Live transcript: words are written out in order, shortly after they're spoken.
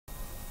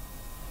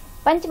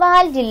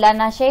પંચમહાલ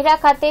જિલ્લાના શહેરા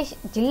ખાતે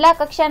જિલ્લા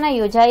કક્ષાના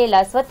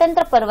યોજાયેલા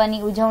સ્વતંત્ર પર્વની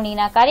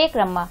ઉજવણીના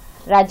કાર્યક્રમમાં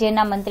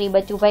રાજ્યના મંત્રી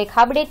બચુભાઈ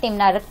ખાબડે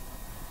તેમના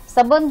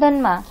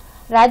સંબોધનમાં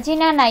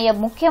રાજ્યના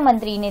નાયબ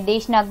મુખ્યમંત્રીને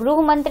દેશના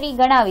ગૃહમંત્રી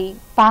ગણાવી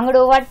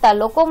ભાંગડો વાળતા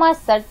લોકોમાં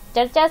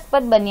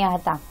ચર્ચાસ્પદ બન્યા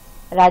હતા।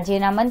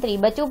 રાજ્યના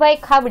મંત્રી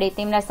બચુભાઈ ખાબડે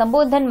તેમના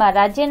સંબોધનમાં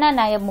રાજ્યના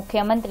નાયબ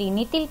મુખ્યમંત્રી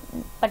નીતિન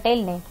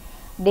પટેલને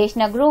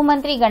દેશના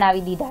ગૃહમંત્રી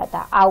ગણાવી દીધા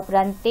હતા। આ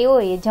ઉપરાંત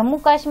તેઓએ જમ્મુ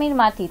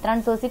કાશ્મીરમાંથી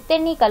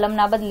 370ની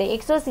કલમના બદલે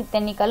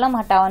 170ની કલમ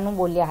હટાવવાનું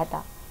બોલ્યા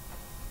હતા।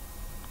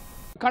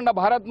 અખંડ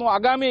ભારતનું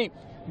આગામી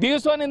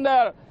દિવસોની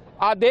અંદર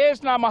આ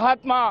દેશના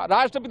મહાત્મા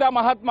રાષ્ટ્રપિતા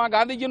મહાત્મા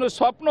ગાંધીજીનું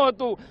સ્વપ્ન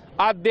હતું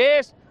આ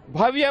દેશ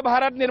ભવ્ય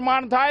ભારત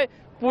નિર્માણ થાય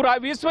पूरा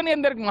विश्व ની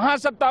અંદર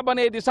महासत्ता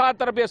बने दिशा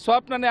तरफे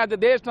स्वप्न ने आज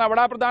देशना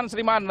वडाप्रधान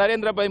श्रीमान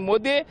नरेंद्रभाई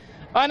मोदी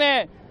અને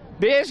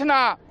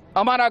દેશના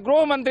અમારા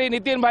ગૃહમંત્રી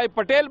નીતિનભાઈ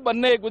પટેલ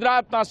બંને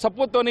ગુજરાતના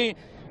સપૂતોની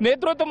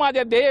નેતૃત્વમાં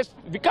આજે દેશ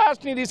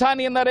વિકાસની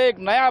દિશાની અંદર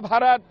એક નયા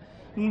ભારત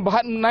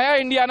નયા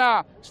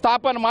ઇન્ડિયાના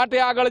સ્થાપન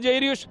માટે આગળ જઈ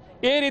રહ્યું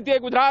છે। એ રીતે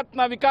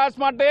ગુજરાતના વિકાસ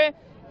માટે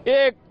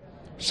એક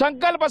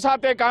સંકલ્પ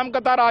સાથે કામ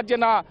કરતા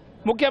રાજ્યના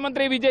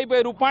મુખ્યમંત્રી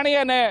વિજયભાઈ રૂપાણી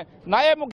અને નાયબ